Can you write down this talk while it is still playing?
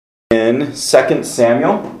in 2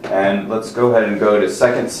 Samuel, and let's go ahead and go to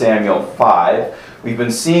 2 Samuel 5. We've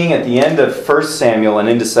been seeing at the end of 1 Samuel and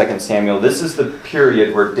into 2 Samuel, this is the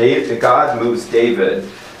period where God moves David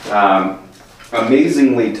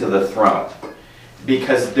amazingly to the throne.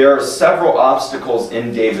 Because there are several obstacles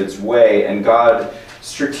in David's way, and God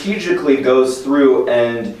strategically goes through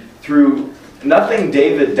and through nothing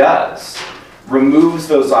David does, removes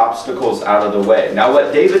those obstacles out of the way. Now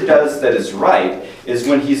what David does that is right is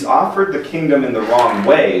when he's offered the kingdom in the wrong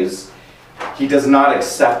ways, he does not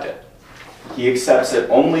accept it. He accepts it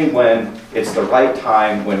only when it's the right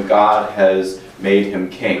time, when God has made him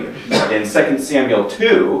king. In 2 Samuel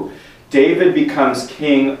 2, David becomes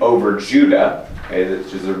king over Judah,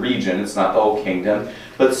 which is a region, it's not the whole kingdom.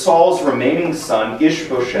 But Saul's remaining son,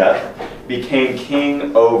 Ishbosheth, became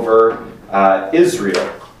king over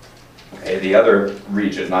Israel, the other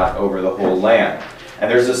region, not over the whole land.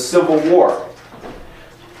 And there's a civil war.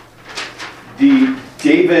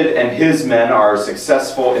 David and his men are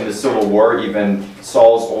successful in the civil war. Even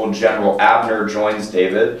Saul's old general Abner joins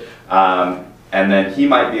David. And then he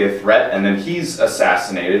might be a threat, and then he's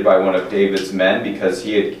assassinated by one of David's men because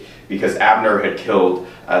Abner had killed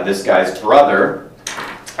this guy's brother.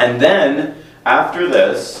 And then, after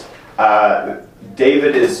this,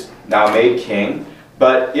 David is now made king,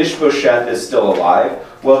 but Ishbosheth is still alive.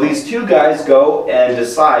 Well, these two guys go and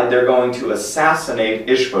decide they're going to assassinate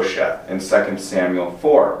Ishbosheth in 2 Samuel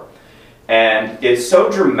 4. And it's so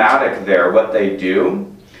dramatic there, what they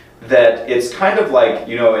do, that it's kind of like,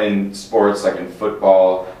 you know, in sports, like in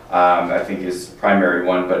football, I think is the primary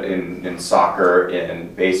one, but in soccer,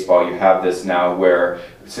 in baseball, you have this now where,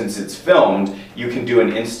 since it's filmed, you can do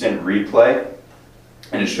an instant replay,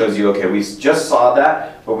 and it shows you, okay, we just saw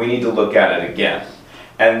that, but we need to look at it again.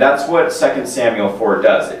 And that's what 2 Samuel 4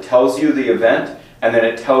 does. It tells you the event, and then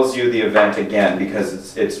it tells you the event again,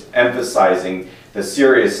 because it's emphasizing the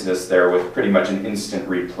seriousness there with pretty much an instant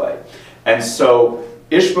replay. And so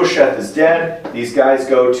Ishbosheth is dead. These guys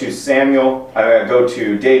go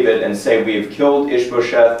to David and say, "We have killed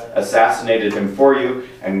Ishbosheth, assassinated him for you."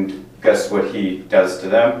 And guess what he does to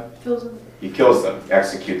them? Kills them. He kills them,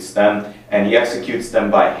 executes them, and he executes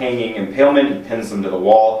them by hanging impalement. He pins them to the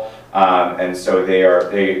wall, and so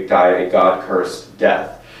they die a God-cursed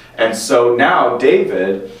death. And so now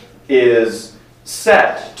David is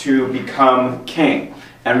set to become king.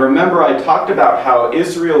 And remember, I talked about how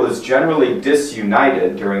Israel is generally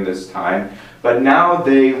disunited during this time, but now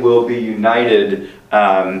they will be united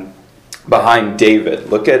behind David.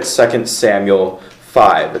 Look at 2 Samuel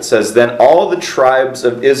 5. It says, "Then all the tribes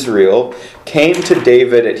of Israel came to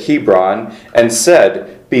David at Hebron and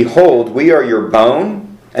said, 'Behold, we are your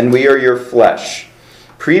bone, and we are your flesh.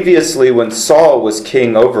 Previously, when Saul was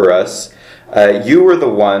king over us, you were the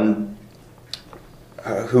one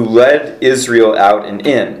who led Israel out and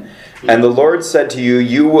in. And the Lord said to you,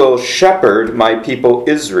 you will shepherd my people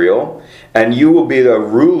Israel, and you will be the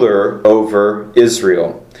ruler over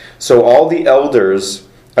Israel.' So all the elders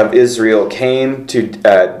of Israel came to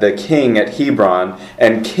the king at Hebron,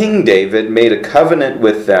 and King David made a covenant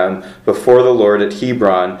with them before the Lord at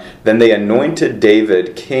Hebron. Then they anointed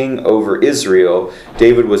David king over Israel.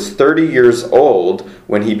 David was 30 years old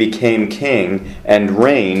when he became king and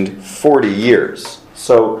reigned 40 years.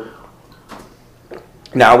 So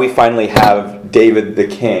now we finally have David the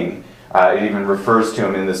king. It even refers to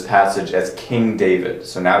him in this passage as King David.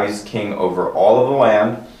 So now he's king over all of the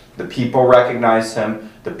land. The people recognize him.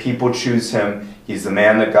 The people choose him. He's the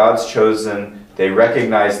man that God's chosen. They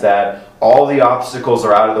recognize that. All the obstacles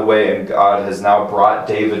are out of the way, and God has now brought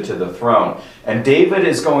David to the throne. And David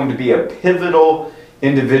is going to be a pivotal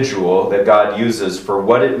individual that God uses for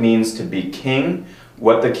what it means to be king,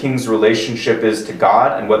 what the king's relationship is to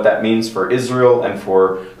God, and what that means for Israel and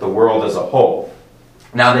for the world as a whole.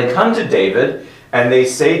 Now they come to David, and they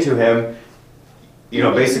say to him, you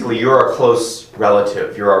know, basically, you're a close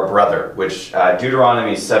relative, you're our brother, which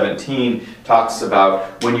Deuteronomy 17 talks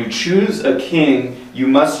about. When you choose a king, you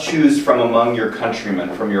must choose from among your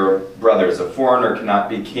countrymen, from your brothers. A foreigner cannot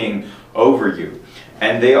be king over you.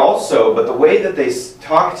 And they also, but the way that they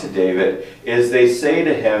talk to David is they say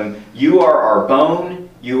to him, you are our bone,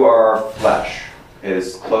 you are our flesh. It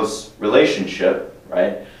is close relationship,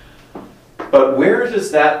 right? But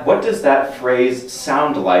what does that phrase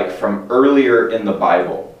sound like from earlier in the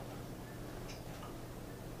Bible?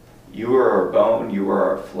 You are our bone, you are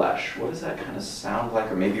our flesh. What does that kind of sound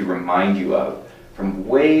like, or maybe remind you of from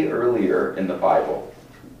way earlier in the Bible?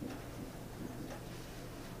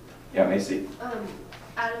 Yeah, Macy?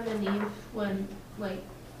 Adam and Eve, when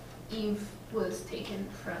Eve was taken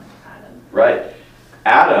from Adam. Right.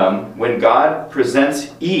 Adam, when God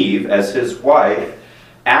presents Eve as his wife,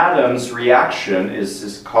 Adam's reaction is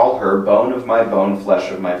to call her bone of my bone,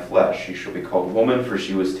 flesh of my flesh. She shall be called woman, for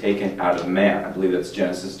she was taken out of man. I believe that's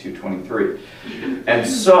Genesis 2:23. And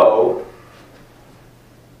so,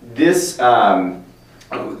 this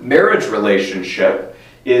marriage relationship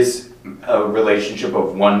is a relationship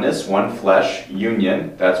of oneness, one flesh,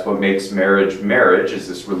 union. That's what makes marriage marriage, is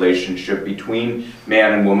this relationship between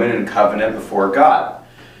man and woman in covenant before God.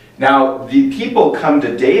 Now, the people come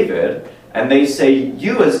to David and they say,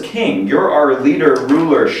 you as king, you're our leader,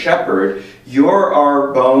 ruler, shepherd, you're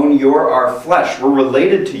our bone, you're our flesh. We're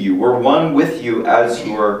related to you. We're one with you as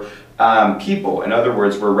your people. In other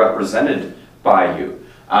words, we're represented by you.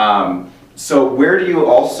 So where do you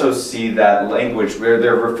also see that language where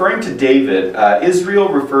they're referring to David? Israel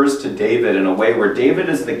refers to David in a way where David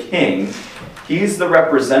is the king. He's the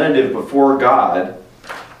representative before God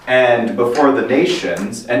and before the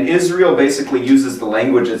nations. And Israel basically uses the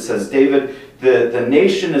language that says, David, the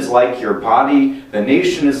nation is like your body. The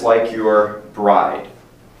nation is like your bride.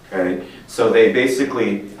 Okay? So they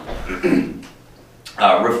basically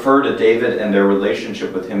refer to David and their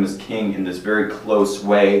relationship with him as king in this very close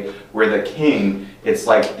way, where the king, it's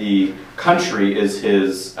like the country is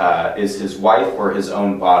his wife or his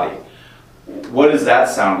own body. What does that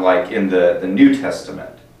sound like in the New Testament?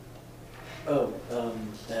 Oh,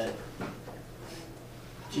 that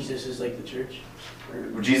Jesus is like the church?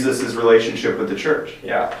 Jesus' relationship with the church,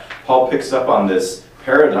 yeah. Paul picks up on this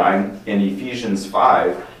paradigm in Ephesians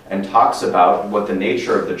 5 and talks about what the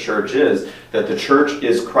nature of the church is, that the church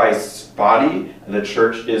is Christ's body, and the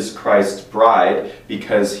church is Christ's bride,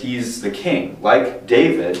 because he's the king. Like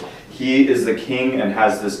David, he is the king and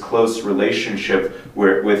has this close relationship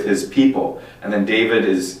with his people. And then David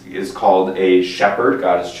is called a shepherd.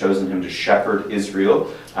 God has chosen him to shepherd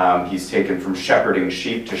Israel. He's taken from shepherding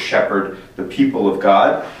sheep to shepherd the people of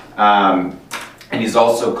God. And he's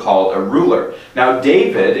also called a ruler. Now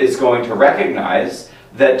David is going to recognize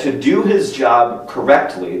that to do his job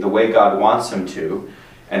correctly, the way God wants him to,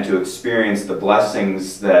 and to experience the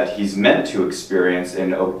blessings that he's meant to experience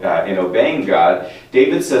in obeying God,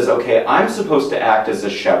 David says, okay, I'm supposed to act as a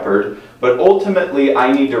shepherd, but ultimately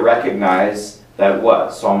I need to recognize that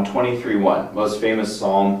what? Psalm 23:1, most famous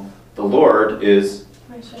psalm, the Lord is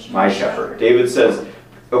my shepherd. David says,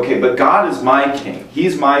 okay, but God is my king.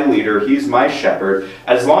 He's my leader. He's my shepherd.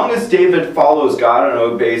 As long as David follows God and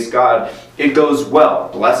obeys God, it goes well.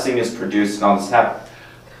 Blessing is produced and all this happens.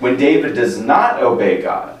 When David does not obey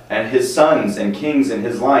God, and his sons and kings in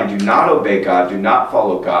his line do not obey God, do not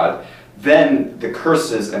follow God, then the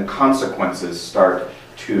curses and consequences start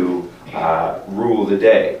to rule the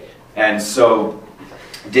day. And so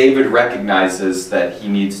David recognizes that he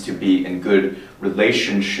needs to be in good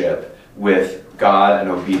relationship with God and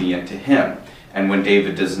obedient to him. And when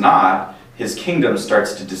David does not, his kingdom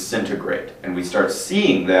starts to disintegrate. And we start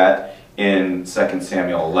seeing that in 2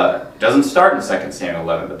 Samuel 11. It doesn't start in 2 Samuel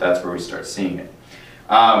 11, but that's where we start seeing it.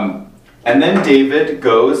 And then David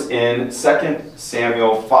goes in 2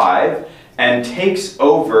 Samuel 5 and takes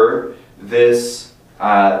over this,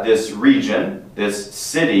 this region, this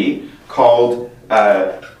city called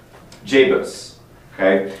Jebus.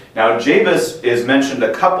 Okay? Now Jebus is mentioned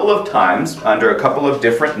a couple of times under a couple of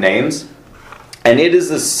different names, and it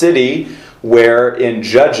is a city where in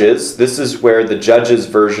Judges, this is where the Judges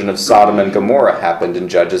version of Sodom and Gomorrah happened in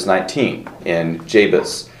Judges 19 in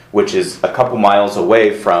Jebus, which is a couple miles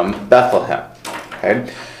away from Bethlehem.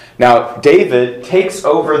 Okay? Now David takes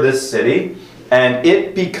over this city and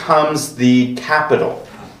it becomes the capital.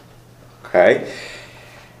 Okay?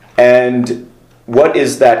 And what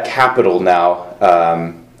is that capital now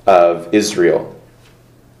of Israel?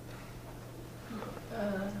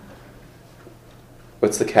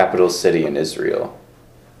 What's the capital city in Israel?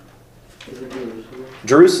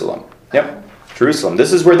 Jerusalem. Yep, Jerusalem.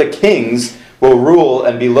 This is where the kings will rule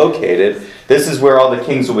and be located. This is where all the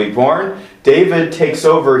kings will be born. David takes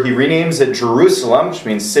over. He renames it Jerusalem, which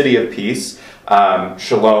means city of peace.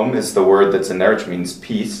 Shalom is the word that's in there, which means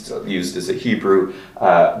peace. It's used as a Hebrew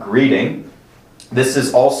greeting. This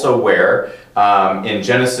is also where, in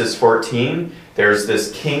Genesis 14, there's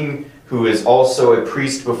this king who is also a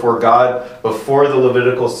priest before God, before the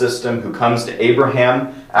Levitical system, who comes to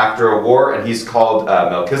Abraham after a war, and he's called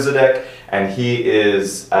Melchizedek, and he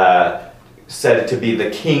is said to be the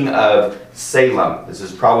king of Salem. This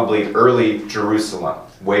is probably early Jerusalem,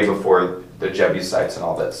 way before the Jebusites and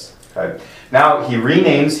all this. Okay. Now he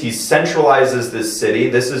renames, he centralizes this city.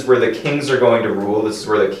 This is where the kings are going to rule. This is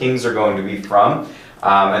where the kings are going to be from.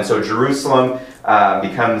 And so Jerusalem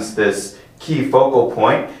becomes this key focal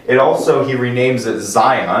point. He renames it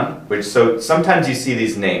Zion, which, so sometimes you see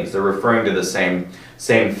these names, they're referring to the same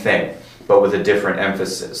thing, but with a different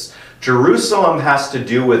emphasis. Jerusalem has to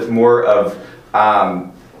do with more of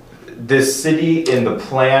this city in the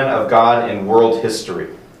plan of God in world history,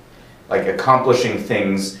 like accomplishing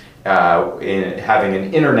things, in having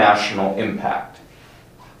an international impact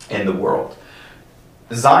in the world.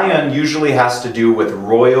 Zion usually has to do with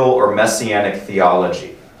royal or messianic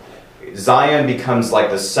theology. Zion becomes like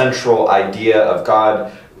the central idea of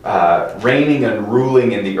God reigning and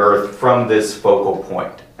ruling in the earth from this focal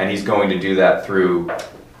point. And he's going to do that through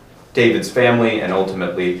David's family and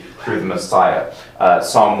ultimately through the Messiah.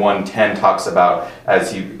 Psalm 110 talks about,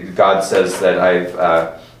 God says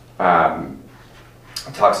that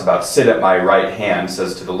talks about sit at my right hand,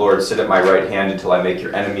 says to the Lord, sit at my right hand until I make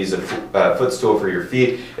your enemies a footstool for your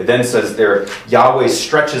feet. It then says there, Yahweh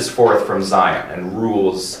stretches forth from Zion and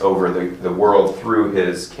rules over the world through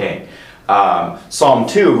his king. Psalm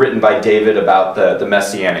 2, written by David about the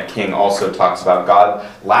Messianic king, also talks about God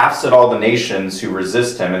laughs at all the nations who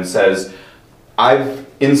resist him and says, I've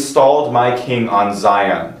installed my king on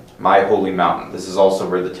Zion, my holy mountain. This is also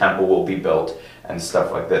where the temple will be built and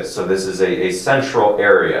stuff like this. So this is a central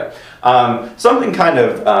area. Something kind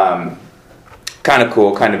of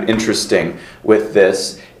cool, kind of interesting with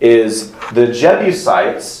this is the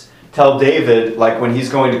Jebusites tell David, like when he's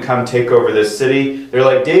going to come take over this city, they're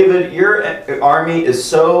like, David, your army is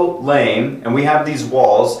so lame, and we have these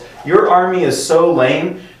walls, your army is so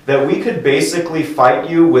lame that we could basically fight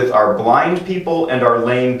you with our blind people and our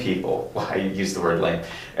lame people. Well, I use the word lame.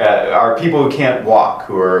 Our people who can't walk,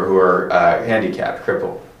 who are handicapped,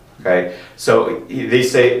 crippled. Okay, so they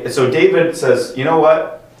say. So David says, you know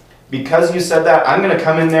what? Because you said that, I'm going to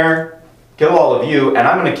come in there, kill all of you, and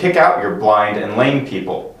I'm going to kick out your blind and lame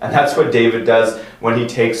people. And that's what David does when he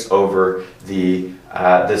takes over the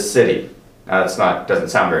city. Now, doesn't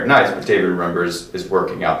sound very nice, but David, remember, is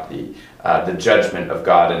working out the judgment of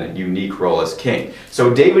God in a unique role as king.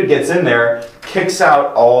 So David gets in there, kicks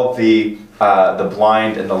out all the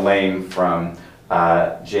blind and the lame from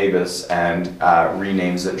Jebus and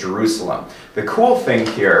renames it Jerusalem. The cool thing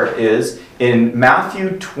here is in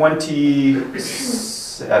Matthew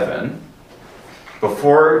 27,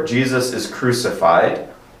 before Jesus is crucified,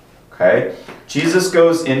 okay, Jesus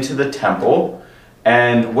goes into the temple.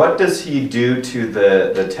 And what does he do to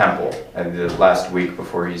the temple the last week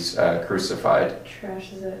before he's crucified?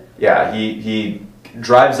 Trashes it. Yeah, he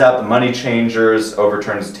drives out the money changers,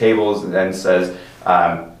 overturns tables, and then says,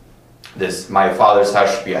 my Father's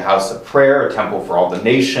house should be a house of prayer, a temple for all the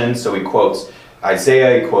nations. So he quotes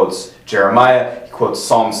Isaiah, he quotes Jeremiah, he quotes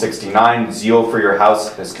Psalm 69, zeal for your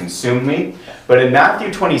house has consumed me. But in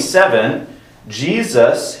Matthew 27,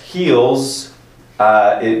 Jesus heals.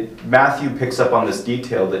 Matthew picks up on this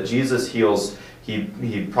detail that Jesus heals,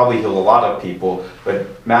 he probably healed a lot of people, but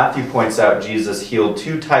Matthew points out Jesus healed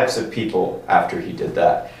two types of people after he did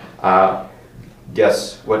that.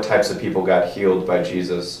 Guess what types of people got healed by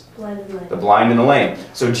Jesus? The blind and the lame.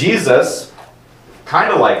 So Jesus,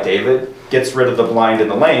 kind of like David, gets rid of the blind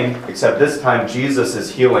and the lame, except this time Jesus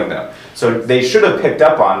is healing them. So they should have picked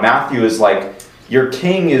up on, Matthew is like, your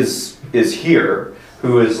king is here,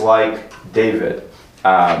 who is like David.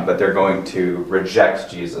 But they're going to reject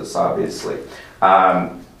Jesus, obviously.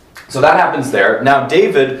 So that happens there. Now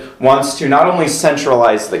David wants to not only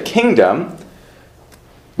centralize the kingdom,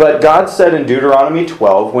 but God said in Deuteronomy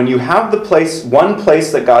 12, when you have one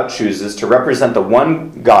place that God chooses to represent the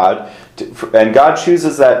one God, and God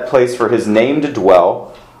chooses that place for his name to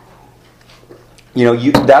dwell,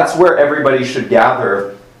 that's where everybody should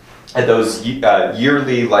gather at those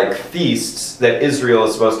yearly feasts that Israel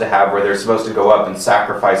is supposed to have, where they're supposed to go up and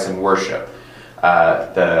sacrifice and worship.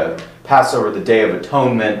 The Passover, the Day of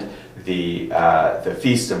Atonement, the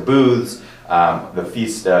Feast of Booths, the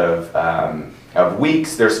Feast of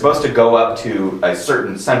Weeks. They're supposed to go up to a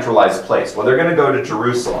certain centralized place. Well, they're going to go to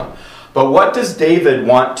Jerusalem. But what does David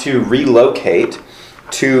want to relocate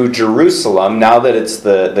to Jerusalem now that it's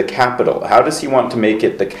the capital? How does he want to make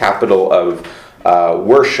it the capital of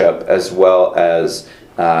worship as well as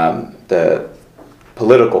the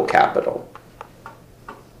political capital?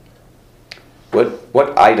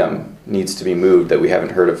 What item needs to be moved that we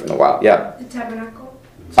haven't heard of in a while? Yeah. The tabernacle.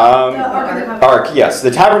 The Ark, yes.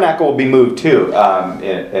 The tabernacle will be moved too,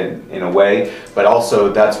 in a way, but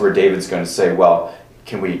also that's where David's going to say, well,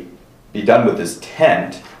 can we be done with this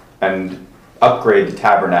tent and upgrade the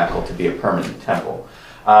tabernacle to be a permanent temple?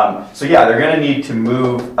 So yeah, they're going to need to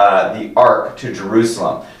move the ark to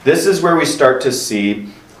Jerusalem. This is where we start to see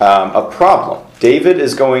a problem. David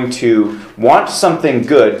is going to want something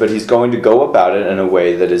good, but he's going to go about it in a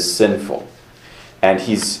way that is sinful. And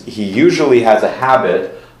he usually has a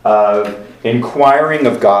habit of inquiring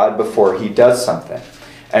of God before he does something.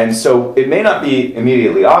 And so it may not be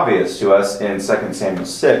immediately obvious to us in 2 Samuel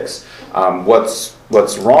 6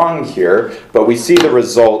 what's wrong here, but we see the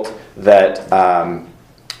result that,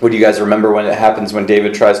 would you guys remember when it happens when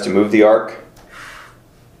David tries to move the ark?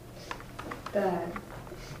 Bad.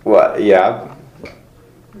 What? Yeah.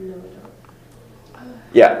 No, I don't.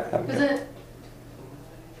 Yeah. Was it?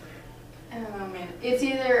 I don't know, man. I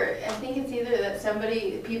think it's either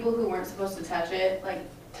that people who weren't supposed to touch it,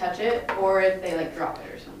 or if they drop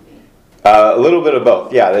it or something. A little bit of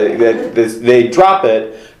both. Yeah, they drop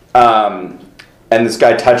it, and this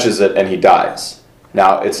guy touches it and he dies.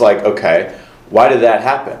 Now it's like, okay, why did that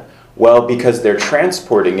happen? Well, because they're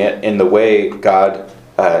transporting it in the way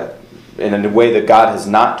in a way that God has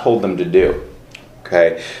not told them to do.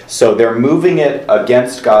 Okay, so they're moving it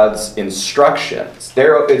against God's instructions.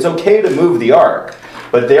 It's okay to move the ark,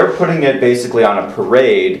 but they're putting it basically on a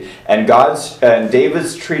parade, and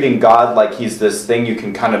David's treating God like he's this thing you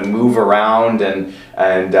can kind of move around, and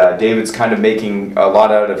David's kind of making a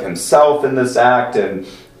lot out of himself in this act, and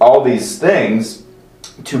all these things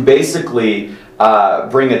to basically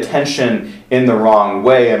bring attention in the wrong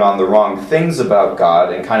way and on the wrong things about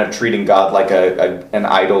God, and kind of treating God like an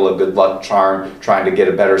idol, a good luck charm, trying to get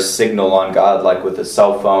a better signal on God like with a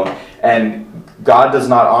cell phone. And God does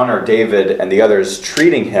not honor David and the others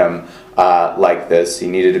treating him like this. He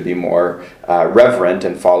needed to be more reverent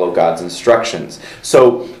and follow God's instructions.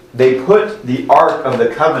 So they put the Ark of the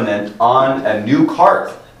Covenant on a new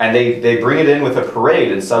cart, and they bring it in with a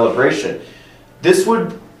parade and celebration. This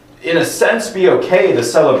would, in a sense, be okay, the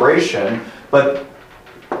celebration, but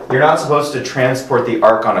you're not supposed to transport the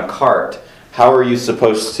ark on a cart. How are you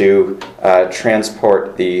supposed to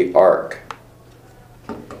transport the ark?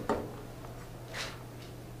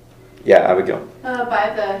 Yeah, Abigail.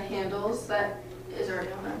 By the handles that is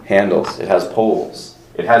already on them. Handles. It has poles.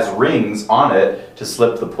 It has rings on it to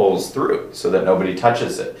slip the poles through so that nobody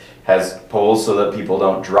touches it. It has poles so that people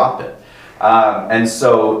don't drop it. And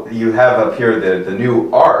so you have up here the new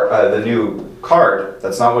cart.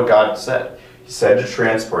 That's not what God said. He said to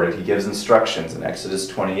transport it. He gives instructions in Exodus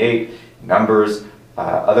 28, Numbers,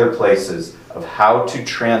 other places of how to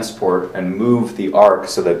transport and move the ark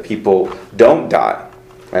so that people don't die.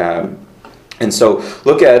 And so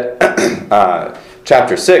look at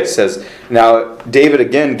chapter 6 says, Now David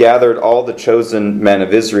again gathered all the chosen men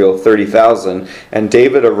of Israel, 30,000, and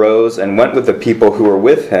David arose and went with the people who were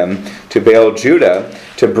with him to Baal Judah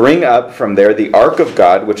to bring up from there the ark of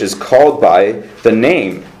God, which is called by the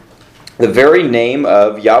name, the very name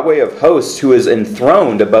of Yahweh of hosts, who is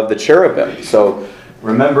enthroned above the cherubim. So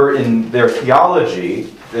remember, in their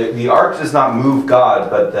theology, the ark does not move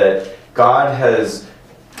God, but that God has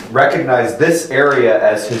recognized this area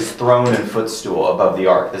as his throne and footstool above the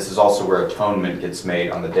ark. This is also where atonement gets made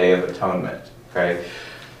on the Day of Atonement.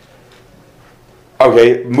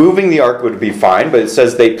 Okay, moving the ark would be fine, but it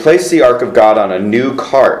says they placed the ark of God on a new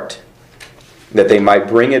cart, that they might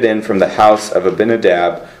bring it in from the house of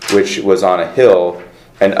Abinadab, which was on a hill,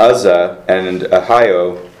 and Uzzah and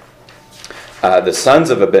Ahio, the sons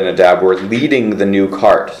of Abinadab, were leading the new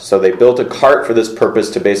cart. So they built a cart for this purpose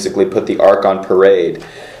to basically put the ark on parade.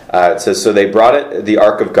 It says, so they brought the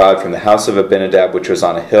ark of God from the house of Abinadab, which was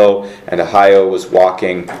on a hill, and Ahio was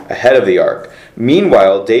walking ahead of the ark.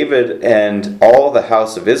 Meanwhile, David and all the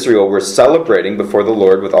house of Israel were celebrating before the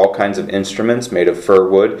Lord with all kinds of instruments made of fir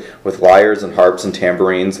wood, with lyres and harps and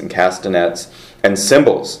tambourines and castanets and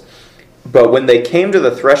cymbals. But when they came to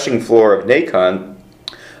the threshing floor of Nacon,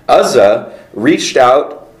 Uzzah reached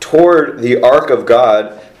out toward the ark of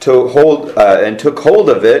God to hold and took hold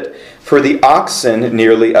of it, for the oxen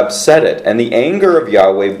nearly upset it. And the anger of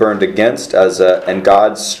Yahweh burned against Uzzah, and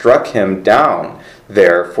God struck him down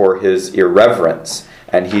there for his irreverence,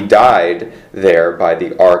 and he died there by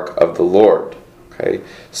the ark of the Lord. Okay,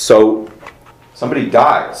 so somebody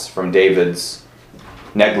dies from David's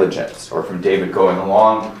negligence, or from David going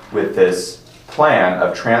along with this plan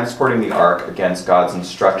of transporting the ark against God's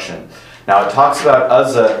instruction. Now it talks about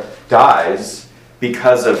Uzzah dies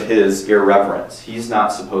because of his irreverence. He's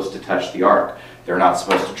not supposed to touch the ark. They're not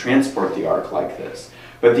supposed to transport the ark like this.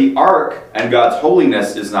 But the ark and God's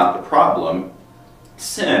holiness is not the problem.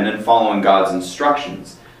 Sin and following God's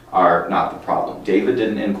instructions are not the problem. David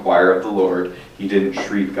didn't inquire of the Lord. He didn't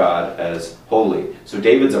treat God as holy. So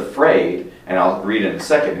David's afraid, and I'll read in a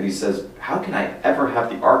second, and he says, how can I ever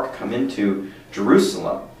have the ark come into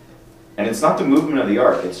Jerusalem? And it's not the movement of the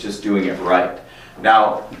ark, it's just doing it right.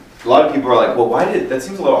 Now, a lot of people are like, well, that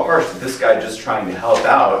seems a little harsh that this guy just trying to help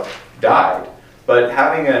out died. But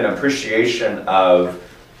having an appreciation of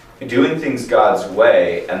doing things God's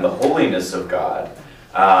way and the holiness of God,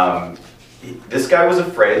 this guy was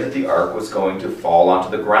afraid that the ark was going to fall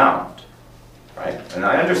onto the ground, right? And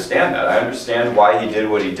I understand that. I understand why he did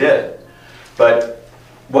what he did. But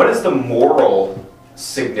what is the moral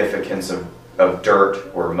significance of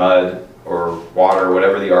dirt or mud or water,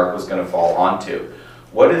 whatever the ark was going to fall onto?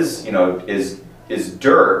 What is, is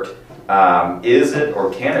dirt, is it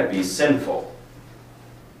or can it be sinful?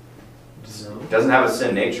 It doesn't have a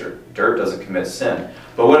sin nature. Dirt doesn't commit sin.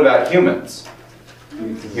 But what about humans?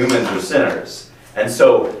 Humans are sinners. And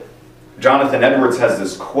so Jonathan Edwards has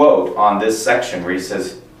this quote on this section where he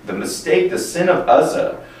says, the sin of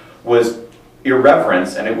Uzzah was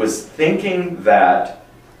irreverence, and it was thinking that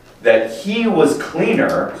he was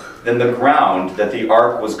cleaner than the ground that the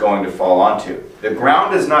ark was going to fall onto. The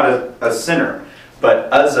ground is not a sinner,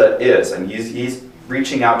 but Uzzah is, and he's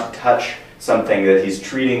reaching out to touch something that he's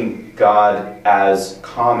treating God as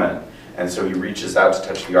common. And so he reaches out to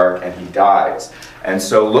touch the ark and he dies. And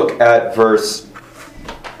so look at verse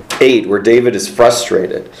 8 where David is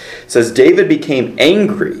frustrated. It says, David became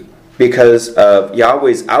angry because of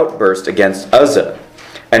Yahweh's outburst against Uzzah.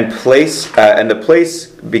 And the place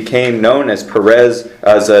became known as Perez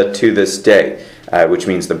Uzzah to this day, which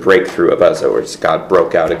means the breakthrough of Uzzah, where God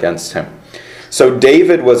broke out against him. So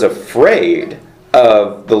David was afraid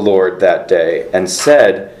of the Lord that day and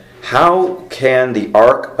said, how can the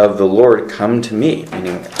ark of the Lord come to me?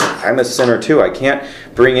 Meaning, I'm a sinner too. I can't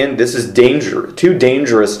bring in, this is too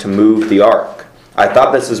dangerous to move the ark. I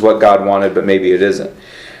thought this is what God wanted, but maybe it isn't.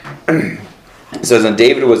 It says, and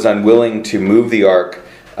David was unwilling to move the ark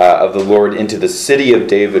of the Lord into the city of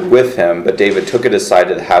David with him, but David took it aside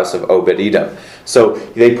to the house of Obed-Edom. So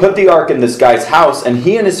they put the ark in this guy's house, and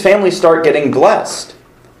he and his family start getting blessed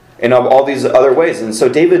in all these other ways. And so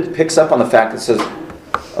David picks up on the fact that says,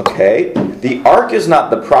 okay, the ark is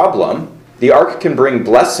not the problem. The ark can bring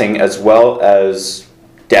blessing as well as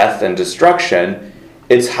death and destruction.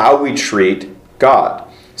 It's how we treat God.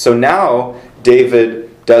 So now David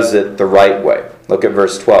does it the right way. Look at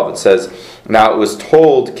verse 12. It says, now it was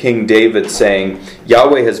told King David, saying,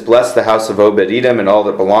 Yahweh has blessed the house of Obed-Edom and all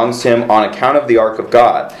that belongs to him on account of the ark of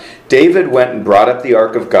God. David went and brought up the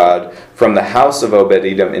ark of God from the house of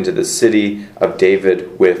Obed-Edom into the city of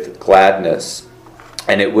David with gladness.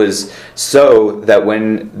 And it was so that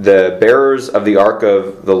when the bearers of the ark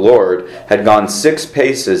of the Lord had gone 6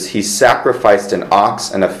 paces, he sacrificed an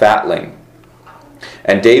ox and a fatling.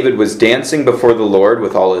 And David was dancing before the Lord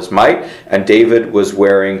with all his might, and David was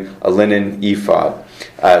wearing a linen ephod.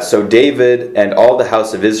 So David and all the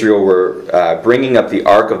house of Israel were bringing up the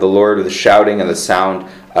ark of the Lord with the shouting and the sound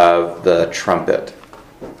of the trumpet.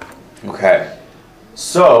 Okay,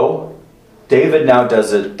 so David now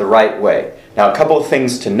does it the right way. Now, a couple of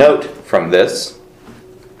things to note from this.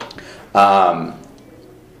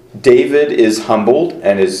 David is humbled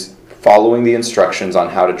and is following the instructions on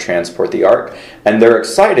how to transport the ark. And they're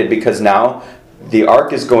excited because now the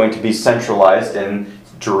ark is going to be centralized in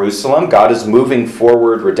Jerusalem. God is moving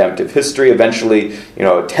forward redemptive history. Eventually,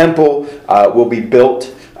 a temple will be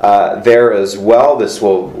built there as well. This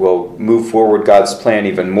will move forward God's plan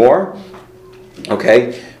even more.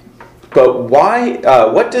 Okay. But why?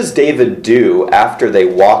 What does David do after they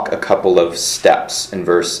walk a couple of steps in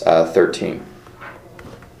verse 13?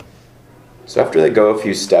 So after they go a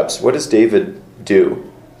few steps, what does David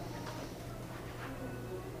do?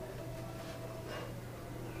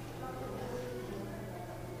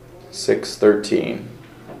 Verse 13.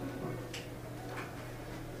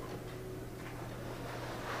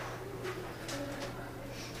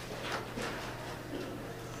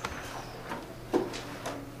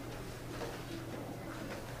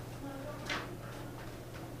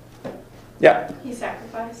 Yeah. He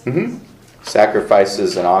sacrificed.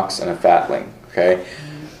 Sacrifices an ox and a fatling. Okay.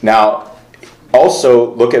 Now,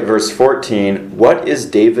 also look at verse 14. What is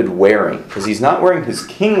David wearing? Because he's not wearing his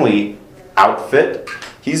kingly outfit.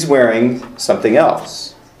 He's wearing something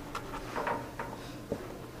else.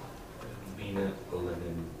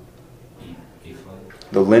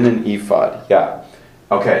 The linen ephod. Yeah.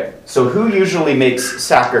 Okay. So who usually makes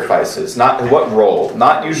sacrifices? Not what role?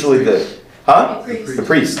 Not usually the The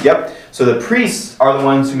priest. Yep. So the priests are the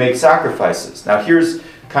ones who make sacrifices. Now here's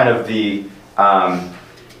kind of the,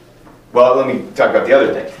 let me talk about the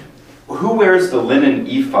other thing. Who wears the linen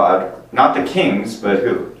ephod? Not the kings, but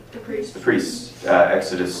who? The priests. The priests.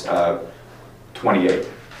 Exodus 28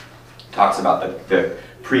 talks about the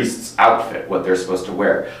priest's outfit, what they're supposed to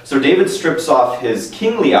wear. So David strips off his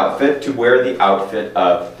kingly outfit to wear the outfit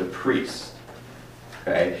of the priest.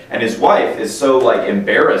 Okay? And his wife is so like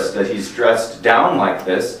embarrassed that he's dressed down like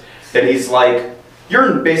this that he's like,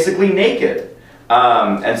 you're basically naked.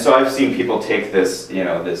 And so I've seen people take this,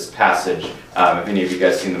 this passage. Have any of you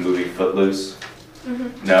guys seen the movie Footloose?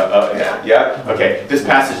 Mm-hmm. No? Oh, yeah. Yeah? Okay. This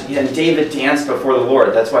passage, and David danced before the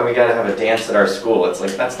Lord. That's why we got to have a dance at our school. It's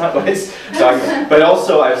like, that's not what it's talking about. But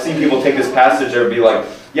also, I've seen people take this passage and be like,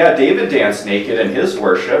 yeah, David danced naked in his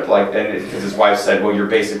worship, and because his wife said, well, you're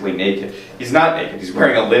basically naked. He's not naked. He's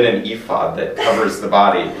wearing a linen ephod that covers the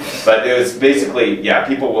body. But it was basically, yeah,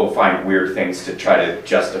 people will find weird things to try to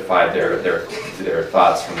justify their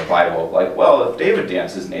thoughts from the Bible. Like, well, if David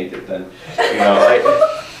dances naked, then,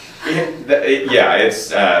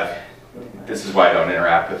 this is why I don't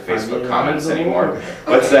interact with Facebook comments anymore.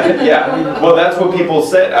 But yeah, well, that's what people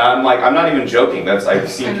say. I'm not even joking. I've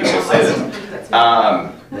seen people say this.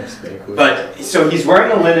 But so he's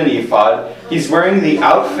wearing a linen ephod. He's wearing the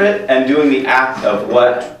outfit and doing the act of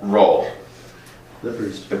what role? The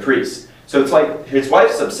priest. The priest. So it's like his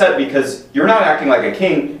wife's upset because you're not acting like a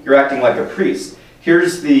king. You're acting like a priest.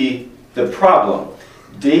 Here's the problem.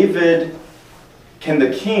 Can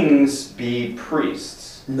the kings be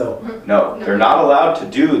priests? No. No, they're not allowed to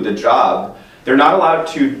do the job. They're not allowed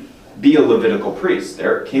to be a Levitical priest.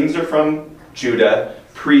 Kings are from Judah,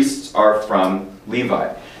 priests are from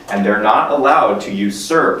Levi. And they're not allowed to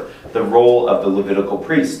usurp the role of the Levitical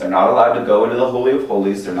priest. They're not allowed to go into the Holy of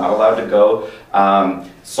Holies. They're not allowed to go.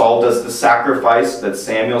 Saul does the sacrifice that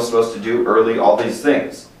Samuel's supposed to do early, all these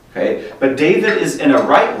things. Okay? But David is in a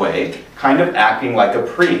right way, kind of acting like a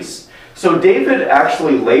priest. So David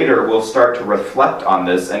actually later will start to reflect on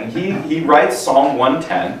this, and he writes Psalm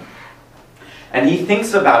 110, and he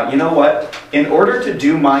thinks about, you know what, in order to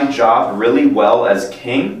do my job really well as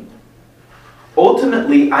king,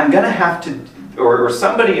 ultimately I'm going to have to, or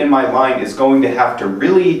somebody in my line is going to have to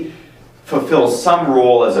really fulfill some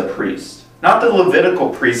role as a priest. Not the Levitical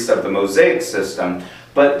priests of the Mosaic system,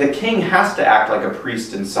 but the king has to act like a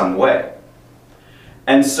priest in some way.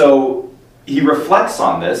 And so he reflects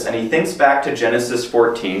on this, and he thinks back to Genesis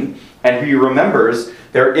 14, and he remembers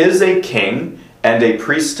there is a king and a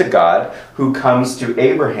priest to God who comes to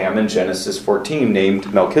Abraham in Genesis 14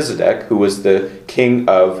 named Melchizedek, who was the king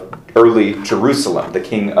of early Jerusalem, the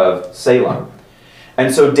king of Salem.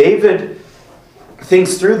 And so David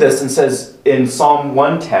thinks through this and says in Psalm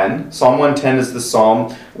 110 is the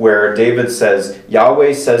psalm where David says,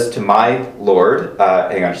 Yahweh says to my Lord,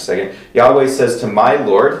 hang on just a second, Yahweh says to my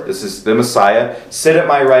Lord, this is the Messiah, sit at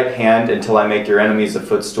my right hand until I make your enemies a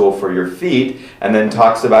footstool for your feet, and then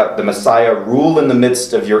talks about the Messiah rule in the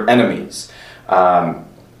midst of your enemies. And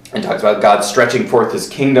talks about God stretching forth his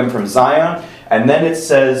kingdom from Zion. And then it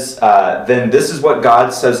says, then this is what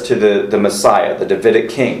God says to the Messiah, the Davidic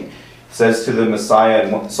king. It says to the Messiah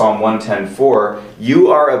in Psalm 110:4,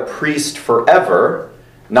 you are a priest forever,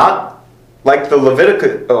 not like the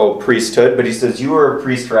Levitical priesthood, but he says you are a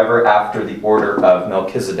priest forever after the order of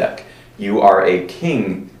Melchizedek. You are a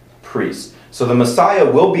king priest. So the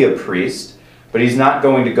Messiah will be a priest, but he's not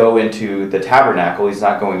going to go into the tabernacle. He's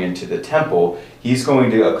not going into the temple. He's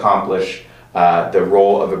going to accomplish the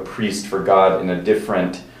role of a priest for God in a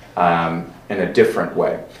different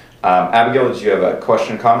way. Abigail, did you have a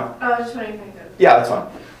question, comment? I was just wondering if I could. Yeah, that's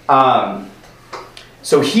fine.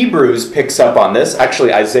 So Hebrews picks up on this.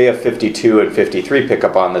 Actually, Isaiah 52 and 53 pick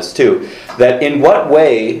up on this too. That in what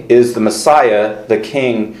way is the Messiah, the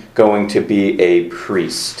king, going to be a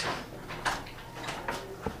priest?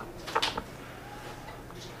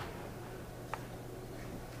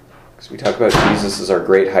 Because we talk about Jesus as our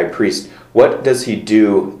great high priest. What does he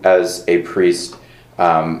do as a priest?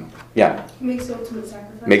 Yeah. Makes the ultimate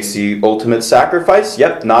sacrifice. Makes the ultimate sacrifice?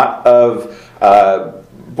 Yep, not of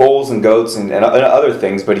bulls and goats and other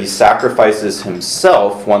things, but he sacrifices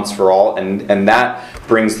himself once for all, and that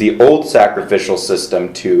brings the old sacrificial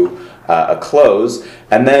system to a close.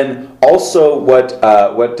 And then also, what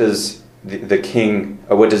does the king?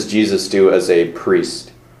 What does Jesus do as a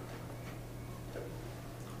priest?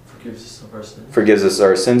 Forgives us of our sins. Forgives us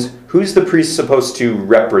our sins. Who's the priest supposed to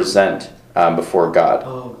represent before God?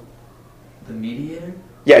 Oh. The mediator?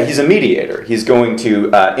 Yeah, he's a mediator. He's going to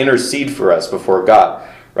intercede for us before God,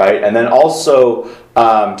 right? And then also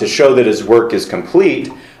to show that his work is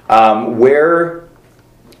complete, where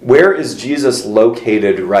is Jesus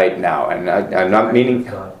located right now? And I'm not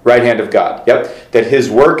meaning right hand of God. Yep, that his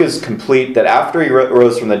work is complete. That after he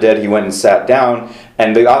rose from the dead, he went and sat down.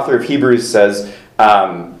 And the author of Hebrews says,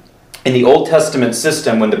 in the Old Testament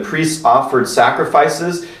system, when the priests offered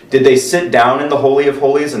sacrifices, Did they sit down in the Holy of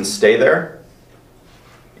Holies and stay there?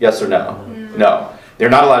 Yes or no? No. They're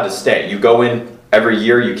not allowed to stay. You go in every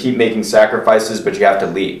year, you keep making sacrifices, but you have to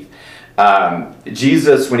leave.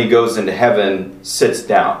 Jesus, when he goes into heaven, sits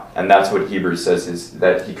down. And that's what Hebrews says, is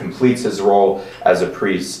that he completes his role as a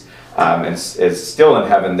priest and is still in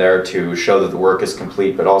heaven there to show that the work is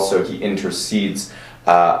complete, but also he intercedes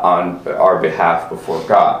on our behalf before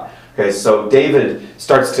God. Okay, so David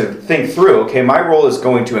starts to think through, okay, my role is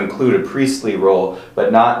going to include a priestly role,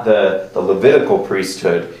 but not the Levitical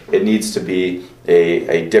priesthood. It needs to be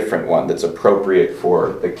a different one that's appropriate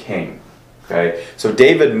for the king. Okay, so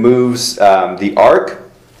David moves the ark.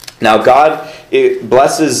 Now God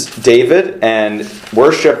blesses David, and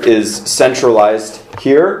worship is centralized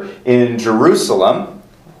here in Jerusalem.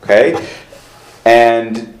 Okay,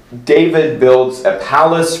 and David builds a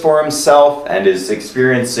palace for himself and is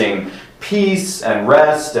experiencing peace and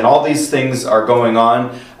rest, and all these things are going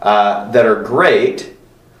on that are great.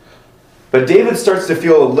 But David starts to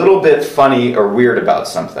feel a little bit funny or weird about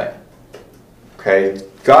something. Okay,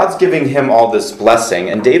 God's giving him all this blessing,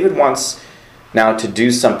 and David wants now to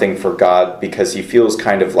do something for God because he feels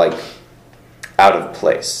kind of like out of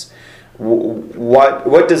place.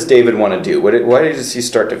 What does David want to do? Why does he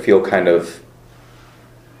start to feel kind of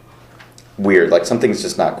weird, like something's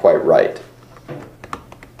just not quite right?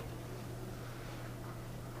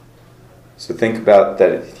 So think about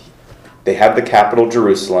that. They have the capital,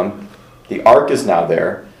 Jerusalem. The ark is now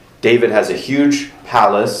there. David has a huge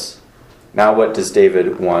palace. Now what does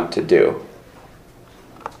David want to do?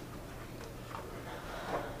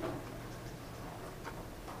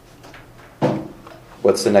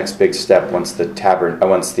 What's the next big step once the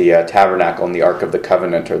tabernacle and the Ark of the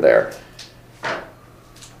Covenant are there?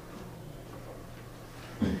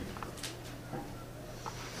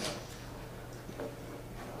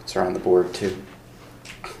 It's around the board too.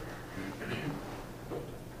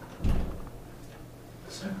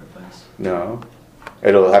 Sacrifice. No.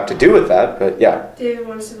 It'll have to do with that, but yeah. David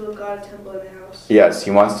wants to build God a temple in the house. Yes, he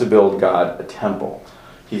wants to build God a temple.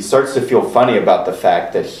 He starts to feel funny about the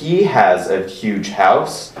fact that he has a huge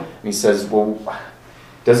house. And he says, well,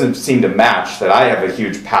 it doesn't seem to match that I have a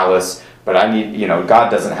huge palace, but I need, God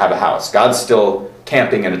doesn't have a house. God's still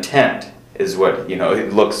camping in a tent, is what,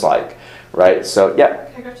 it looks like. Right? So, yeah.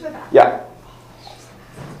 Can I go to the back? Yeah.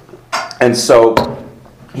 And so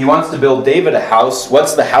he wants to build David a house.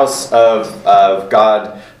 What's the house of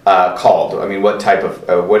God called? I mean, what type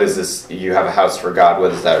of, what is this? You have a house for God.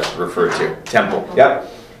 What does that refer to? Temple. Yep.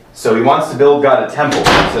 So he wants to build God a temple.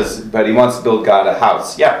 He says, but he wants to build God a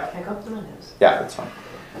house. Yeah. Can I go up the windows? Yeah, that's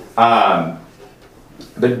fine.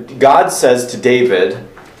 But God says to David,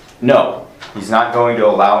 no, he's not going to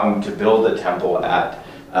allow him to build a temple at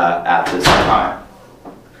this time.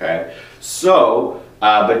 Okay. So,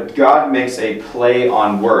 but God makes a play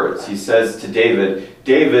on words. He says to David,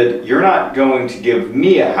 David, you're not going to give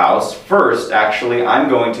me a house. First, actually, I'm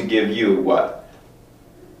going to give you what?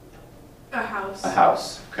 A house. A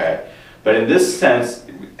house. Okay. But in this sense,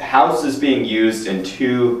 house is being used in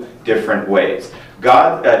two different ways.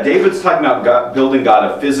 David's talking about building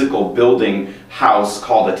God a physical building house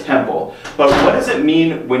called a temple. But what does it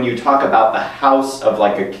mean when you talk about the house of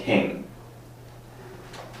like a king?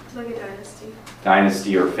 Like a dynasty.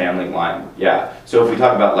 Dynasty or family line, yeah. So if we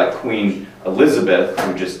talk about like Queen Elizabeth,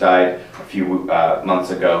 who just died a few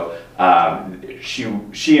months ago,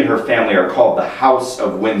 she and her family are called the House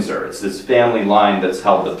of Windsor. It's this family line that's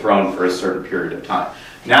held the throne for a certain period of time.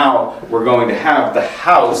 Now we're going to have the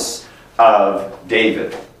house of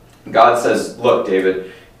David. God says, look,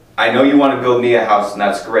 David, I know you want to build me a house, and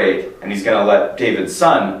that's great. And he's going to let David's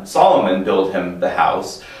son, Solomon, build him the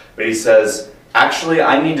house. But he says, actually,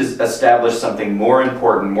 I need to establish something more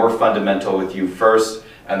important, more fundamental with you first,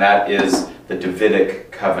 and that is the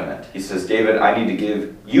Davidic covenant. He says, David, I need to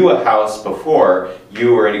give you a house before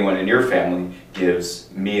you or anyone in your family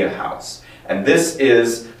gives me a house. And this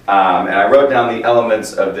is, and I wrote down the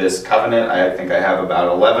elements of this covenant. I think I have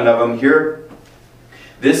about 11 of them here.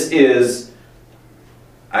 This is,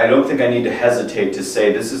 I don't think I need to hesitate to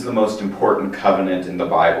say this is the most important covenant in the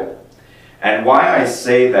Bible. And why I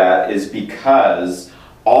say that is because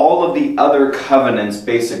all of the other covenants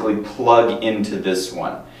basically plug into this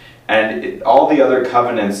one. And all the other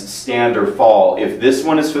covenants stand or fall. If this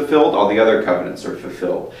one is fulfilled, all the other covenants are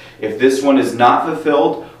fulfilled. If this one is not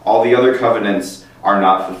fulfilled, all the other covenants are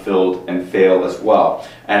not fulfilled and fail as well.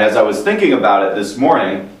 And as I was thinking about it this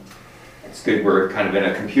morning, it's good we're kind of in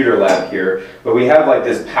a computer lab here, but we have like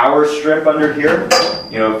this power strip under here,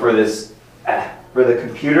 for this, for the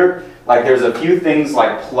computer. Like there's a few things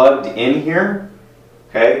like plugged in here,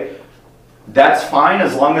 okay? That's fine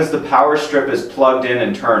as long as the power strip is plugged in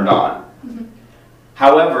and turned on.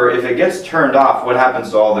 However, if it gets turned off, what happens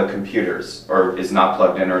to all the computers? Or is not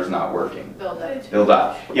plugged in or is not working? Build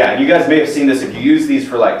up. Yeah, you guys may have seen this. If you use these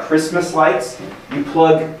for like Christmas lights, you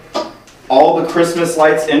plug all the Christmas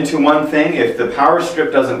lights into one thing. If the power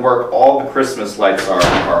strip doesn't work, all the Christmas lights are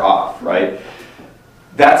off, right?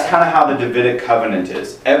 That's kind of how the Davidic covenant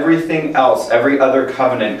is. Everything else, every other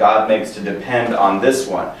covenant God makes to depend on this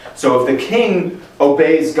one. So if the king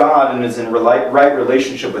obeys God and is in right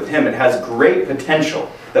relationship with him, it has great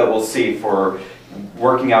potential that we'll see for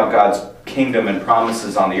working out God's kingdom and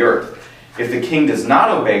promises on the earth. If the king does not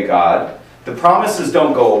obey God, the promises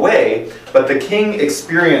don't go away, but the king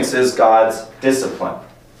experiences God's discipline.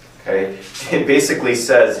 Okay? It basically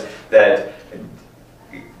says that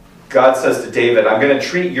God says to David, I'm going to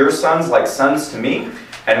treat your sons like sons to me,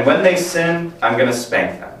 and when they sin, I'm going to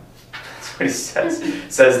spank them. That's what he says. He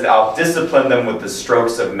says, I'll discipline them with the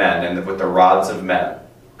strokes of men and with the rods of men.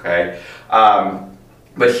 Okay?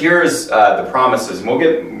 But here's the promises, and we'll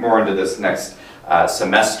get more into this next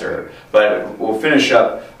semester, but we'll finish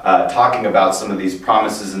up talking about some of these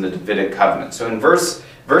promises in the Davidic covenant. So in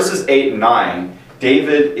verses 8 and 9,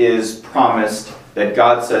 David is promised that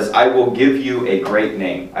God says, I will give you a great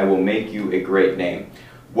name. I will make you a great name.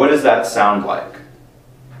 What does that sound like?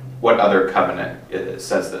 What other covenant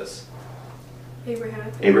says this?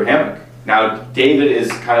 Abrahamic. Abrahamic. Now, David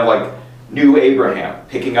is kind of like new Abraham,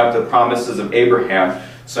 picking up the promises of Abraham.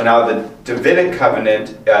 So now the Davidic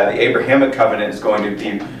covenant, the Abrahamic covenant is going to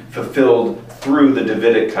be fulfilled through the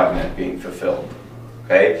Davidic covenant being fulfilled.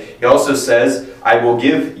 Okay? He also says, I will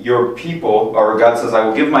give your people, or God says, I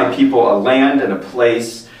will give my people a land and a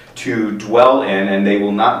place to dwell in, and they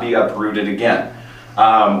will not be uprooted again.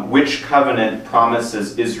 Which covenant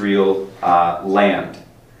promises Israel land?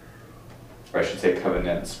 Or I should say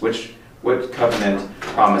covenants. What covenant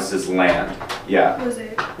promises land? Yeah.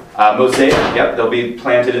 Mosaic. Mosaic, yep, they'll be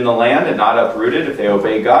planted in the land and not uprooted if they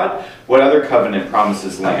obey God. What other covenant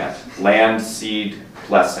promises land? Land, seed,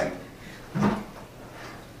 blessing.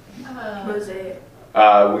 Mosaic.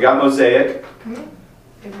 We got Mosaic.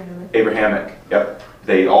 Abrahamic. Yep.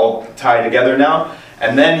 They all tie together now.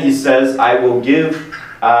 And then he says, I will give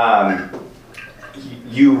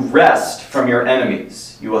you rest from your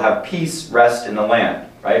enemies. You will have peace, rest in the land.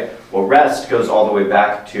 Right? Well, rest goes all the way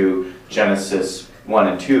back to Genesis 1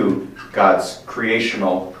 and 2, God's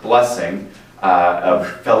creational blessing of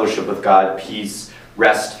fellowship with God, peace,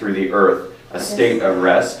 rest through the earth, a state of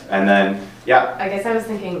rest. And then, yeah. I guess I was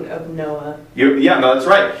thinking of Noah. Yeah, no, that's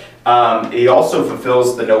right. He also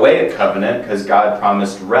fulfills the Noahic covenant because God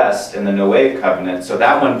promised rest in the Noahic covenant. So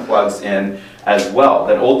that one plugs in as well.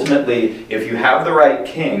 That ultimately, if you have the right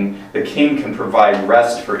king, the king can provide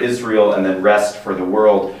rest for Israel and then rest for the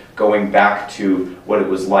world, going back to what it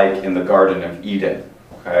was like in the Garden of Eden.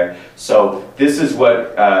 Okay? So this is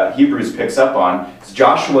what Hebrews picks up on.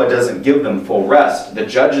 Joshua doesn't give them full rest. The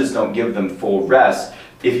judges don't give them full rest.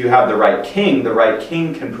 If you have the right king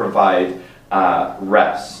can provide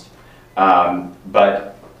rest.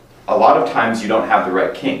 But a lot of times you don't have the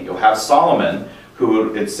right king. You'll have Solomon,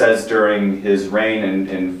 who it says during his reign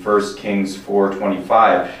in 1 Kings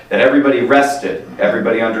 4:25 that everybody rested,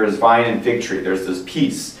 everybody under his vine and fig tree. There's this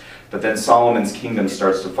peace. But then Solomon's kingdom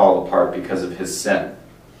starts to fall apart because of his sin.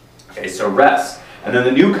 Okay, so rest. And then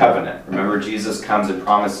the new covenant. Remember, Jesus comes and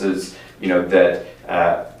promises, that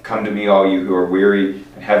come to me, all you who are weary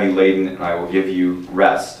and heavy laden, and I will give you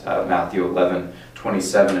rest. Matthew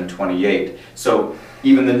 11:27 and 28. So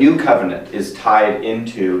even the new covenant is tied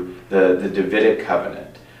into the Davidic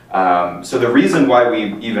covenant. So the reason why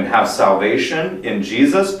we even have salvation in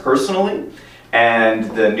Jesus personally, and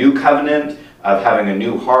the new covenant of having a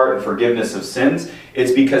new heart and forgiveness of sins,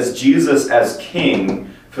 it's because Jesus as king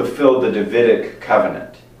fulfilled the Davidic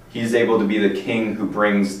covenant. He's able to be the king who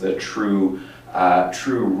brings the true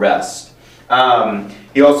rest.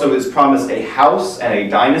 He also is promised a house and a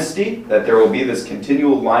dynasty, that there will be this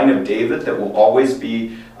continual line of David that will always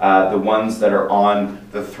be the ones that are on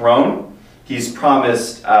the throne. He's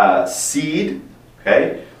promised seed.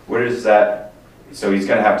 Okay, where does that? So he's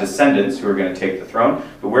going to have descendants who are going to take the throne.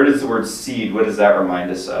 But where does the word seed, what does that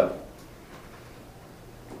remind us of?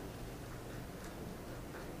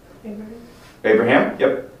 Abraham,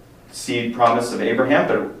 yep. Seed promise of Abraham,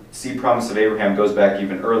 but seed promise of Abraham goes back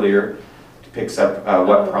even earlier. It picks up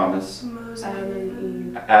what promise?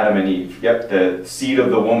 Adam and Eve. Yep, the seed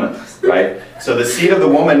of the woman, right? So the seed of the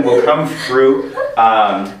woman will come through,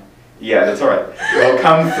 yeah, that's all right. Will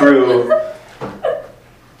come through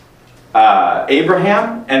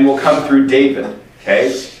Abraham and will come through David,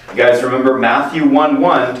 okay? You guys remember Matthew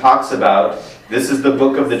 1:1 talks about, this is the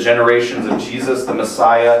book of the generations of Jesus, the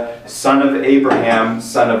Messiah, son of Abraham,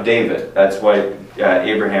 son of David. That's what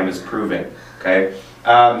Abraham is proving. Okay.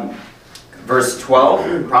 Verse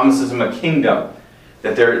 12 promises him a kingdom.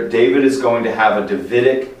 That David is going to have a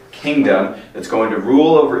Davidic kingdom that's going to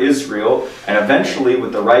rule over Israel, and eventually,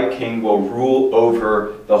 with the right king, will rule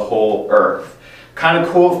over the whole earth. Kind of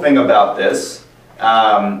cool thing about this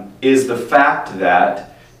is the fact that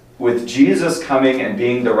with Jesus coming and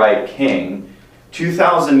being the right king,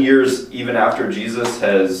 2,000 years even after Jesus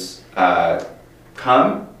has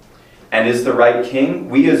come and is the right king,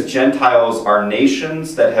 we as Gentiles are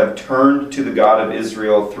nations that have turned to the God of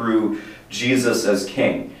Israel through Jesus as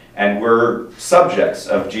king. And we're subjects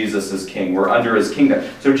of Jesus as king. We're under his kingdom.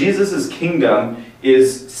 So Jesus' kingdom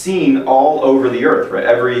is seen all over the earth, right?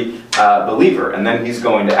 Every believer. And then he's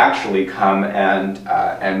going to actually come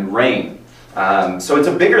and reign. So it's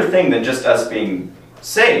a bigger thing than just us being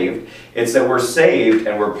saved. It's that we're saved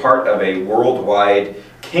and we're part of a worldwide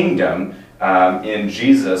kingdom in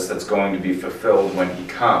Jesus that's going to be fulfilled when he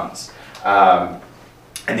comes. And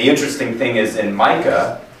the interesting thing is in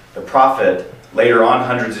Micah, the prophet, later on,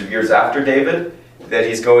 hundreds of years after David, that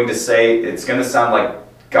he's going to say, it's going to sound like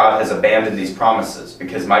God has abandoned these promises,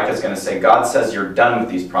 because Micah's going to say, God says you're done with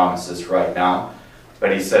these promises right now,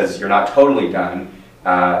 but he says you're not totally done,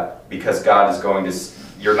 because God is going to,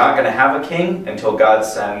 you're not going to have a king until God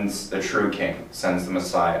sends the true king, sends the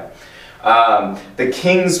Messiah. The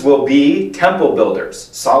kings will be temple builders.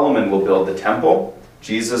 Solomon will build the temple.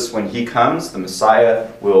 Jesus, when he comes, the Messiah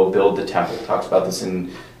will build the temple. Talks about this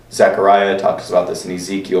in Zechariah, talks about this in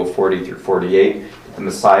Ezekiel 40 through 48. The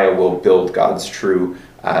Messiah will build God's true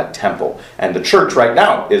temple. And the church right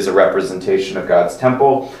now is a representation of God's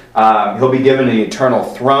temple. He'll be given an eternal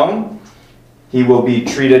throne. He will be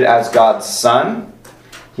treated as God's son.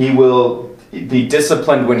 He will be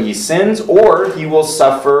disciplined when he sins, or he will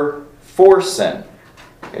suffer for sin.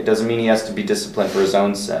 It doesn't mean he has to be disciplined for his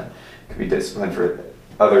own sin. He could be disciplined for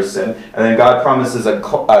other sin. And then God promises a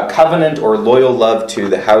covenant or loyal love to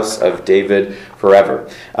the house of David forever.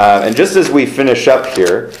 And just as we finish up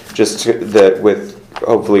here, with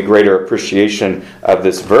hopefully greater appreciation of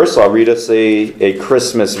this verse, I'll read us a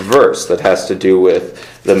Christmas verse that has to do with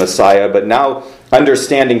the Messiah, but now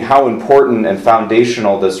understanding how important and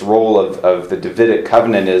foundational this role of the Davidic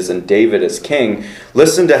covenant is and David as king,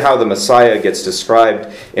 listen to how the Messiah gets described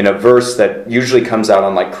in a verse that usually comes out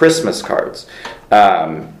on like Christmas cards.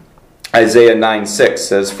 Isaiah 9:6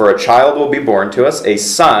 says, "For a child will be born to us, a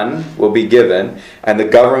son will be given, and the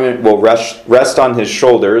government will rest on his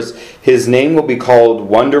shoulders. His name will be called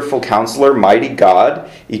Wonderful Counselor, Mighty God,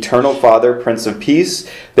 Eternal Father, Prince of Peace.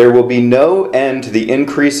 There will be no end to the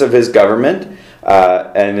increase of his government,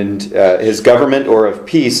 his government or of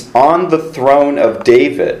peace on the throne of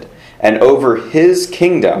David and over his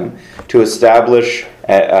kingdom to establish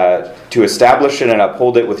it and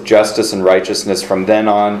uphold it with justice and righteousness from then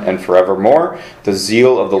on and forevermore. The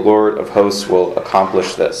zeal of the Lord of hosts will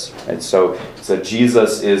accomplish this." And so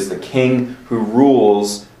Jesus is the king who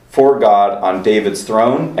rules for God on David's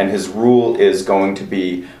throne, and his rule is going to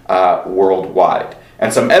be worldwide.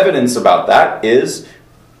 And some evidence about that is,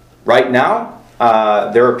 right now,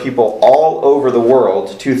 there are people all over the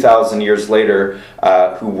world 2,000 years later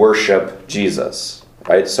who worship Jesus.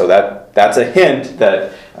 Right? So that's a hint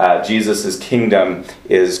that Jesus' kingdom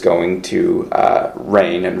is going to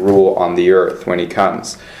reign and rule on the earth when he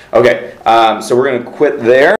comes. Okay, so we're going to quit there.